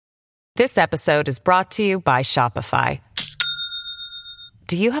This episode is brought to you by Shopify.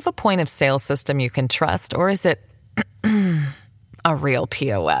 Do you have a point of sale system you can trust, or is it a real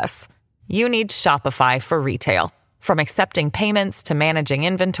POS? You need Shopify for retail. From accepting payments to managing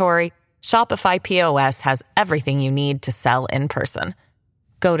inventory, Shopify POS has everything you need to sell in person.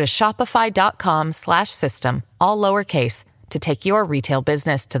 Go to shopify.com/system, all lowercase, to take your retail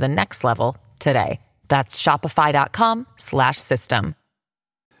business to the next level today. That's shopify.com/system.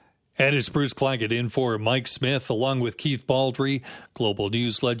 And it's Bruce Claggett in for Mike Smith, along with Keith Baldrey, Global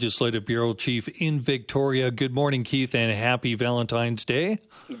News Legislative Bureau Chief in Victoria. Good morning, Keith, and happy Valentine's Day.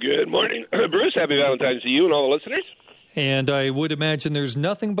 Good morning, Bruce. Happy Valentine's to you and all the listeners. And I would imagine there's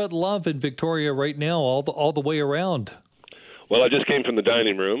nothing but love in Victoria right now, all the way around. Well, I just came from the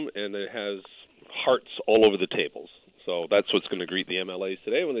dining room, and it has hearts all over the tables. So that's what's going to greet the MLAs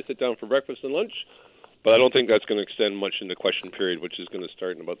today when they sit down for breakfast and lunch. But I don't think that's going to extend much into question period, which is going to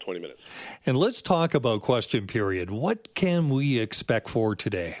start in about 20 minutes. And let's talk about question period. What can we expect for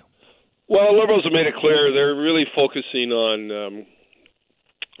today? Well, Liberals have made it clear they're really focusing on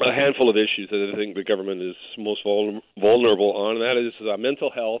a handful of issues that I think the government is most vulnerable on, and that is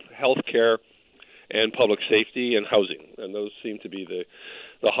mental health, health care, and public safety and housing. And those seem to be the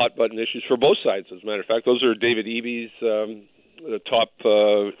hot-button issues for both sides, as a matter of fact. Those are David Eby's the top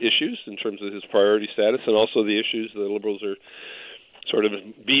issues in terms of his priority status, and also the issues the Liberals are sort of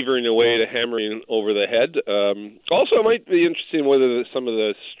beavering away to hammering over the head. Also, it might be interesting whether some of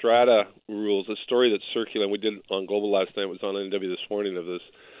the strata rules, the story that's circulating, we did on Global last night, was on NW this morning, of this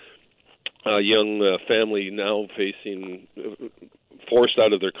young family now facing forced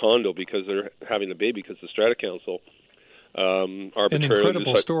out of their condo because they're having a baby because the strata council arbitrarily. An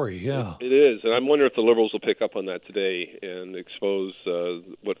incredible story, yeah. It is, and I'm wondering if the Liberals will pick up on that today and expose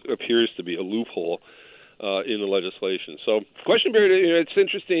what appears to be a loophole in the legislation. So, question period, it's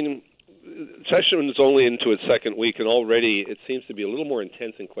interesting. Session is only into its second week, and already it seems to be a little more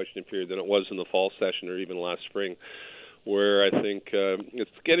intense in question period than it was in the fall session or even last spring, where I think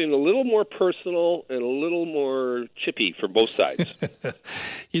it's getting a little more personal and a little more chippy for both sides.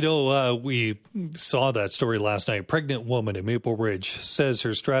 We saw that story last night. Pregnant woman in Maple Ridge says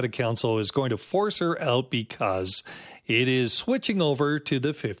her strata council is going to force her out because it is switching over to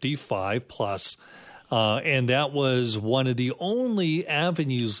the 55 plus. And that was one of the only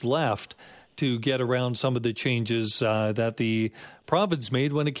avenues left to get around some of the changes that the province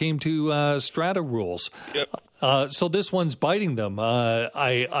made when it came to strata rules. Yep. So this one's biting them.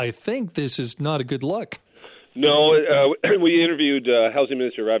 I think this is not a good look. No, we interviewed Housing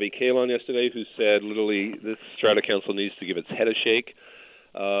Minister Ravi Kahlon yesterday, who said literally this strata council needs to give its head a shake.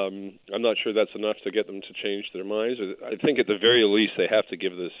 I'm not sure that's enough to get them to change their minds. I think at the very least they have to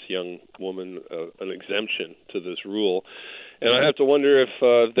give this young woman an exemption to this rule. And I have to wonder if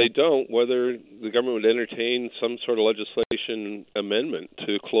they don't, whether the government would entertain some sort of legislation amendment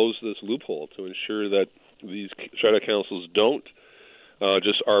to close this loophole, to ensure that these strata councils don't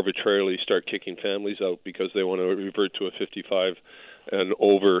just arbitrarily start kicking families out because they want to revert to a 55 and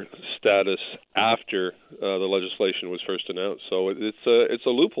over status after the legislation was first announced. So it's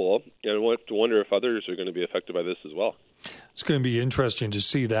a loophole, and I have to wonder if others are going to be affected by this as well. It's going to be interesting to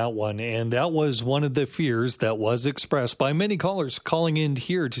see that one, and that was one of the fears that was expressed by many callers calling in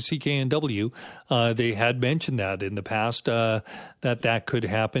here to CKNW. They had mentioned that in the past, that could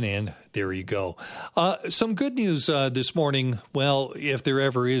happen, and there you go. Some good news this morning. Well, if there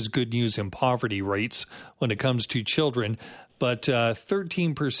ever is good news in poverty rates when it comes to children, but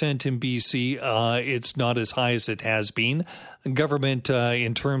 13% in BC, it's not as high as it has been. Government,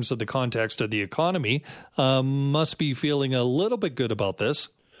 in terms of the context of the economy, must be feeling a little bit good about this.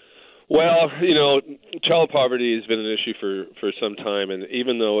 Well, child poverty has been an issue for some time, and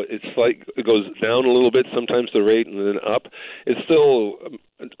even though it goes down a little bit, sometimes the rate and then up, it still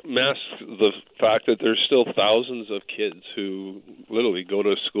masks the fact that there's still thousands of kids who literally go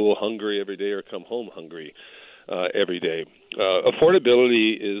to school hungry every day or come home hungry every day.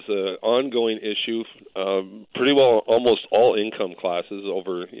 Affordability is an ongoing issue. Pretty well, almost all income classes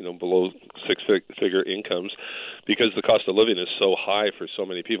over, below six-figure incomes, because the cost of living is so high for so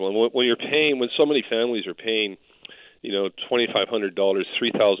many people. And when so many families are paying, $2,500,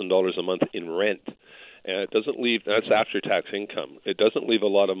 $3,000 a month in rent, and it doesn't leave, that's after-tax income. It doesn't leave a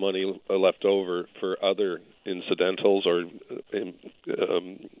lot of money left over for other incidentals or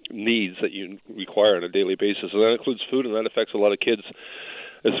needs that you require on a daily basis. And that includes food, and that affects a lot of kids,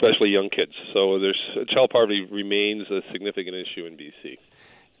 especially young kids. So child poverty remains a significant issue in BC.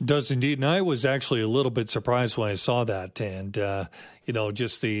 Does indeed. And I was actually a little bit surprised when I saw that. And,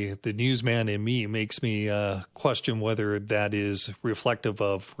 just the newsman in me makes me question whether that is reflective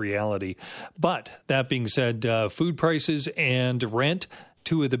of reality. But that being said, food prices and rent,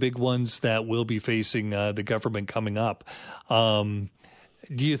 two of the big ones that will be facing the government coming up.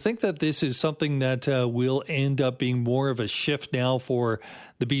 Do you think that this is something that will end up being more of a shift now for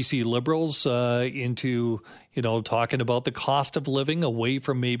the BC Liberals into, talking about the cost of living away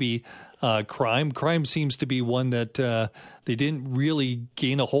from maybe crime? Crime seems to be one that they didn't really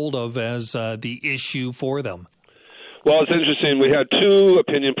gain a hold of as the issue for them. Well, it's interesting. We had two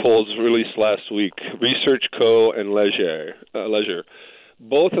opinion polls released last week, Research Co. and Leisure.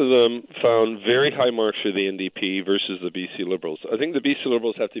 Both of them found very high marks for the NDP versus the BC Liberals. I think the BC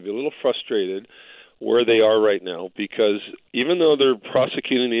Liberals have to be a little frustrated where they are right now, because even though they're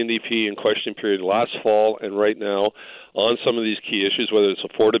prosecuting the NDP in question period last fall and right now on some of these key issues, whether it's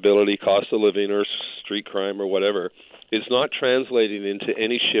affordability, cost of living, or street crime or whatever, it's not translating into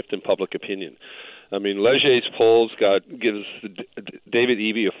any shift in public opinion. I mean, Leger's polls gives David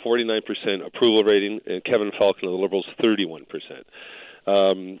Eby a 49% approval rating and Kevin Falcon of the Liberals 31%.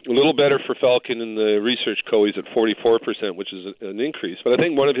 A little better for Falcon in the Research Co. He's at 44%, which is an increase. But I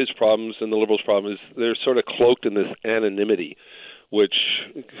think one of his problems and the Liberals' problem is they're sort of cloaked in this anonymity, which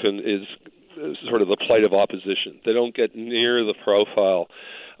is sort of the plight of opposition. They don't get near the profile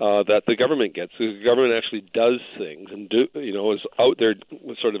that the government gets. The government actually does things and is out there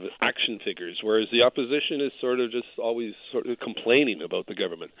with sort of action figures, whereas the opposition is sort of just always sort of complaining about the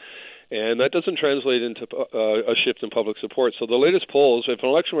government. And that doesn't translate into a shift in public support. So the latest polls, if an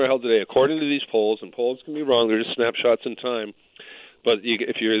election were held today, according to these polls, and polls can be wrong, they're just snapshots in time, but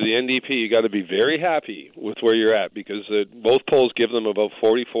if you're the NDP, you got to be very happy with where you're at, because both polls give them about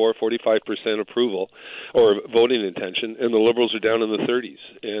 44-45% approval or voting intention, and the Liberals are down in the 30s.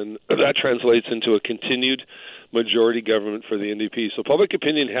 And that translates into a continued majority government for the NDP. So public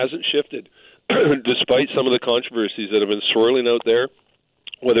opinion hasn't shifted, despite some of the controversies that have been swirling out there,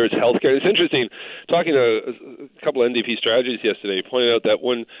 whether it's healthcare. It's interesting, talking to a couple of NDP strategies yesterday, pointed out that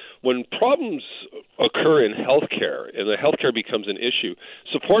when problems occur in healthcare and the healthcare becomes an issue,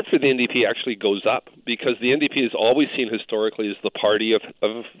 support for the NDP actually goes up, because the NDP is always seen historically as the party of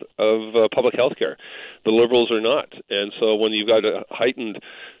public healthcare. The Liberals are not. And so when you've got a heightened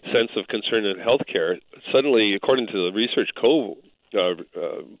sense of concern in healthcare, suddenly, according to the Research Co.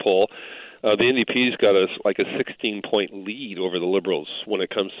 Poll, the NDP's got a 16-point lead over the Liberals when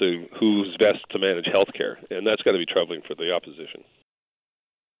it comes to who's best to manage healthcare, and that's got to be troubling for the opposition.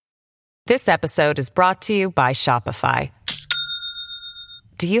 This episode is brought to you by Shopify.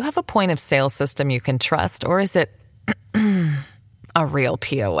 Do you have a point of sale system you can trust, or is it a real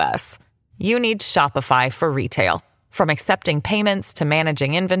POS? You need Shopify for retail. From accepting payments to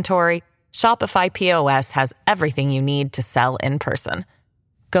managing inventory, Shopify POS has everything you need to sell in person.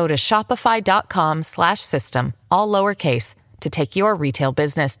 Go to shopify.com/system, all lowercase, to take your retail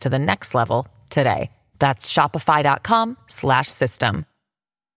business to the next level today. That's shopify.com/system.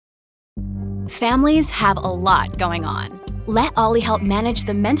 Families have a lot going on. Let Ollie help manage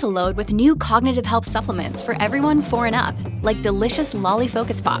the mental load with new cognitive help supplements for everyone 4 and up, like delicious Lolly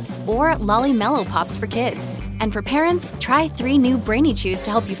Focus Pops or Lolly Mellow Pops for kids. And for parents, try 3 new Brainy Chews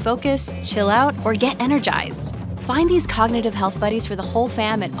to help you focus, chill out, or get energized. Find these cognitive health buddies for the whole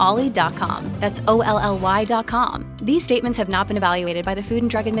fam at ollie.com. That's OLLY.com. These statements have not been evaluated by the Food and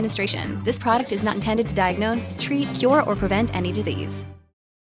Drug Administration. This product is not intended to diagnose, treat, cure, or prevent any disease.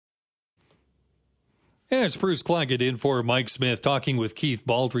 And it's Bruce Claggett in for Mike Smith, talking with Keith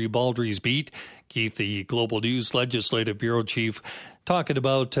Baldrey, Baldrey's Beat. Keith, the Global News Legislative Bureau Chief, talking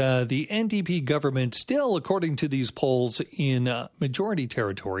about the NDP government still, according to these polls, in majority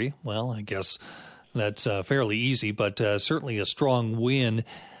territory. Well, I guess that's fairly easy, but certainly a strong win.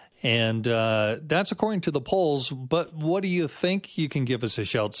 And that's according to the polls. But what do you think? You can give us a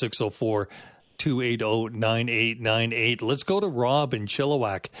shout, 604-280-9898. Let's go to Rob in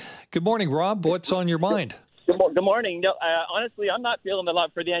Chilliwack. Good morning, Rob. What's on your mind? Good morning. No, honestly, I'm not feeling a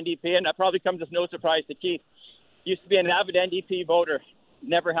lot for the NDP, and that probably comes as no surprise to Keith. Used to be an avid NDP voter.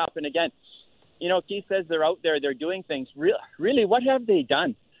 Never happened again. Keith says they're out there, they're doing things. Really, what have they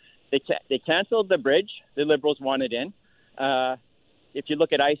done? They canceled the bridge the Liberals wanted in. If you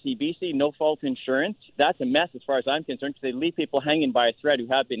look at ICBC, no-fault insurance, that's a mess as far as I'm concerned, because they leave people hanging by a thread who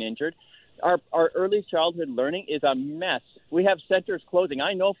have been injured. Our early childhood learning is a mess. We have centers closing.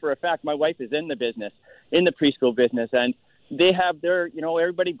 I know for a fact my wife is in the business, in the preschool business, and they have their,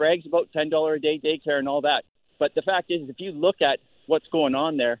 everybody brags about $10 a day daycare and all that. But the fact is, if you look at what's going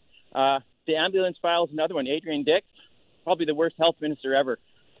on there, the ambulance file is another one. Adrian Dix, probably the worst health minister ever.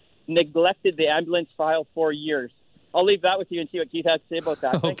 neglected the ambulance file for years. I'll leave that with you and see what Keith has to say about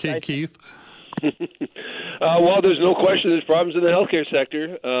that. Okay, Thanks, Keith. Well, there's no question there's problems in the healthcare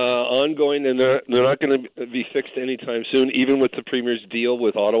sector, ongoing, and they're not going to be fixed anytime soon, even with the Premier's deal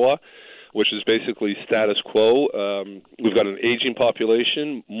with Ottawa, which is basically status quo. We've got an aging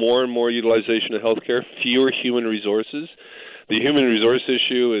population, more and more utilization of healthcare, fewer human resources. The human resource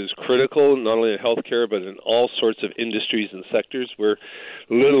issue is critical, not only in healthcare, but in all sorts of industries and sectors where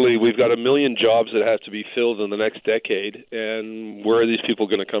literally we've got 1 million jobs that have to be filled in the next decade, and where are these people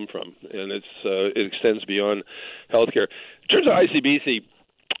going to come from? And it extends beyond healthcare. In terms of ICBC,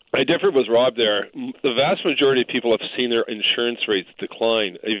 I differ with Rob there. The vast majority of people have seen their insurance rates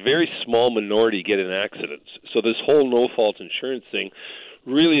decline. A very small minority get in accidents. So this whole no-fault insurance thing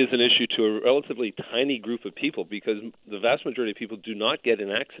really is an issue to a relatively tiny group of people, because the vast majority of people do not get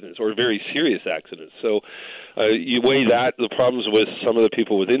in accidents or very serious accidents. So you weigh that, the problems with some of the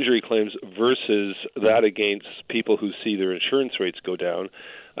people with injury claims versus that against people who see their insurance rates go down.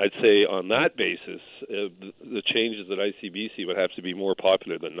 I'd say on that basis, the changes at ICBC would have to be more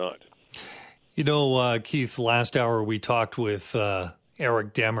popular than not. You know, Keith, last hour we talked with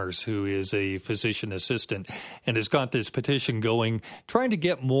Eric Demers, who is a physician assistant and has got this petition going, trying to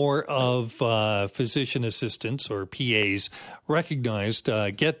get more of physician assistants or PAs recognized,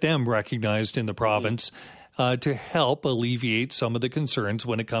 get them recognized in the province to help alleviate some of the concerns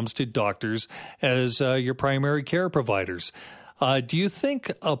when it comes to doctors as your primary care providers. Do you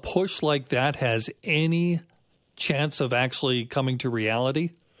think a push like that has any chance of actually coming to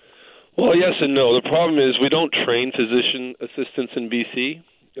reality? Well, yes and no. The problem is we don't train physician assistants in BC.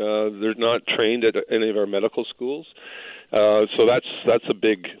 They're not trained at any of our medical schools. So that's a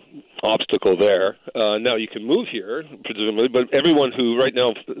big obstacle there. Now, you can move here, presumably, but everyone who right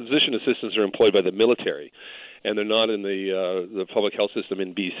now, physician assistants are employed by the military, and they're not in the public health system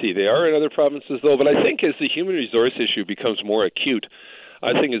in BC. They are in other provinces, though, but I think as the human resource issue becomes more acute,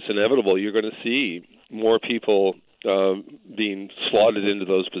 I think it's inevitable you're going to see more people being slotted into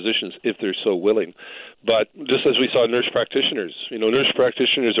those positions if they're so willing. But just as we saw nurse practitioners, nurse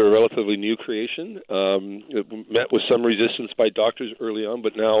practitioners are a relatively new creation. It met with some resistance by doctors early on,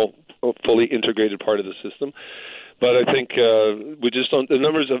 but now a fully integrated part of the system. But I think we just don't, the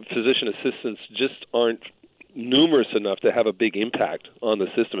numbers of physician assistants just aren't numerous enough to have a big impact on the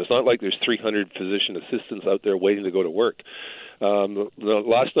system. It's not like there's 300 physician assistants out there waiting to go to work. The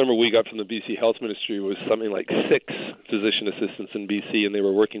last number we got from the BC Health Ministry was something like 6 physician assistants in BC, and they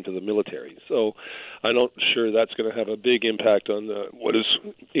were working for the military. So I'm not sure that's going to have a big impact on what is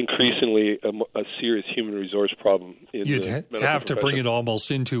increasingly a serious human resource problem. You'd have to bring it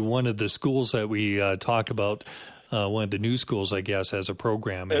almost into one of the schools that we talk about. One of the new schools, I guess, has a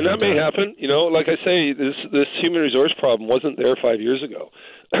program. And that may happen. Like I say, this human resource problem wasn't there 5 years ago.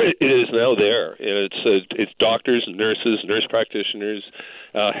 It is now there. And it's doctors, nurses, nurse practitioners,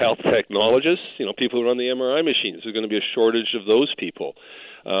 health technologists, people who run the MRI machines. There's going to be a shortage of those people.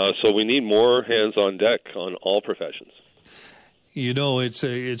 So we need more hands on deck on all professions.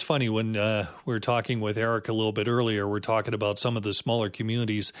 It's funny when we were talking with Eric a little bit earlier, we're talking about some of the smaller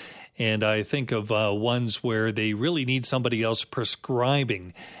communities, and I think of ones where they really need somebody else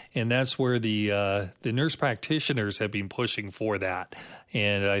prescribing, and that's where the nurse practitioners have been pushing for that.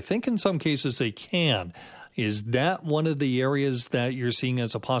 And I think in some cases they can. Is that one of the areas that you're seeing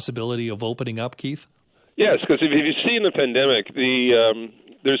as a possibility of opening up, Keith? Yes, because if you see in the pandemic,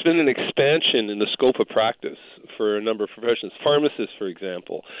 there's been an expansion in the scope of practice for a number of professions. Pharmacists, for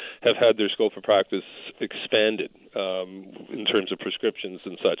example, have had their scope of practice expanded in terms of prescriptions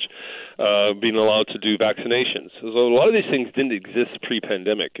and such, being allowed to do vaccinations. So a lot of these things didn't exist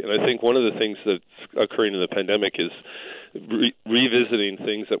pre-pandemic, and I think one of the things that's occurring in the pandemic is revisiting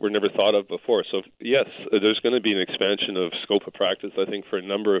things that were never thought of before. So, yes, there's going to be an expansion of scope of practice, I think, for a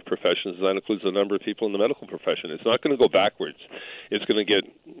number of professions. That includes a number of people in the medical profession. It's not going to go backwards.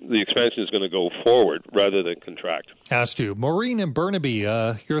 The expansion is going to go forward rather than contract. Asked you. Maureen and Burnaby,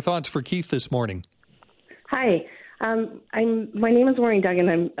 your thoughts for Keith this morning? Hi. My name is Maureen Duggan.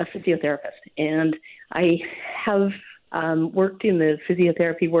 I'm a physiotherapist, and I have worked in the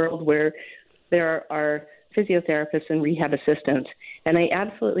physiotherapy world where there are physiotherapists and rehab assistants, and I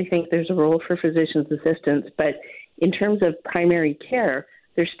absolutely think there's a role for physician's assistants, but in terms of primary care,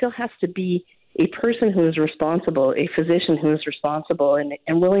 there still has to be a person who is responsible, a physician who is responsible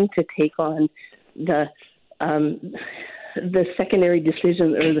and willing to take on the secondary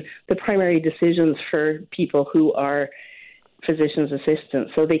decisions or the primary decisions for people who are physician's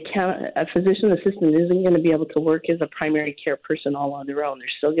assistants. So a physician assistant isn't going to be able to work as a primary care person all on their own. They're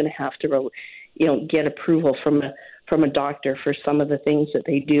still going to have to, get approval from from a doctor for some of the things that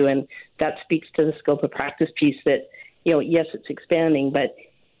they do. And that speaks to the scope of practice piece that, yes, it's expanding, but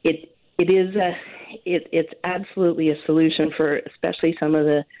it's absolutely a solution for especially some of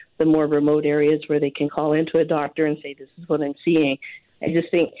the more remote areas where they can call into a doctor and say, this is what I'm seeing. I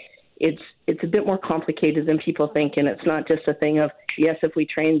just think it's a bit more complicated than people think, and it's not just a thing of, yes, if we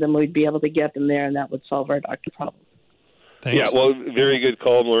trained them, we'd be able to get them there, and that would solve our doctor problem. Thanks. Yeah, well, very good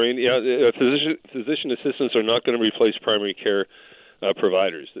call, Maureen. Yeah, physician assistants are not going to replace primary care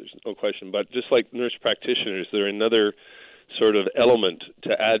providers. There's no question. But just like nurse practitioners, they're another sort of element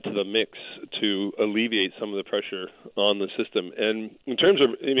to add to the mix to alleviate some of the pressure on the system. And in terms of,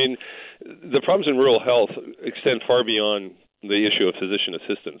 the problems in rural health extend far beyond the issue of physician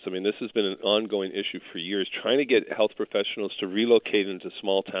assistants. This has been an ongoing issue for years, trying to get health professionals to relocate into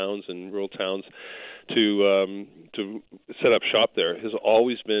small towns and rural towns to set up shop there has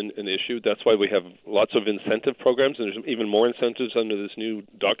always been an issue. That's why we have lots of incentive programs, and there's even more incentives under this new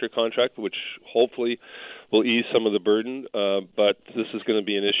doctor contract, which hopefully will ease some of the burden. But this is going to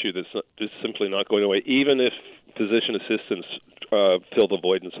be an issue that's just simply not going away, even if physician assistants fill the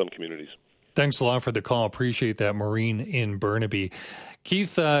void in some communities. Thanks a lot for the call. Appreciate that, Maureen in Burnaby.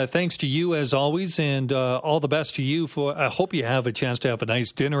 Keith, thanks to you as always, and all the best to you. I hope you have a chance to have a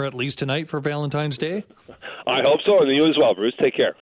nice dinner at least tonight for Valentine's Day. I hope so, and you as well, Bruce. Take care.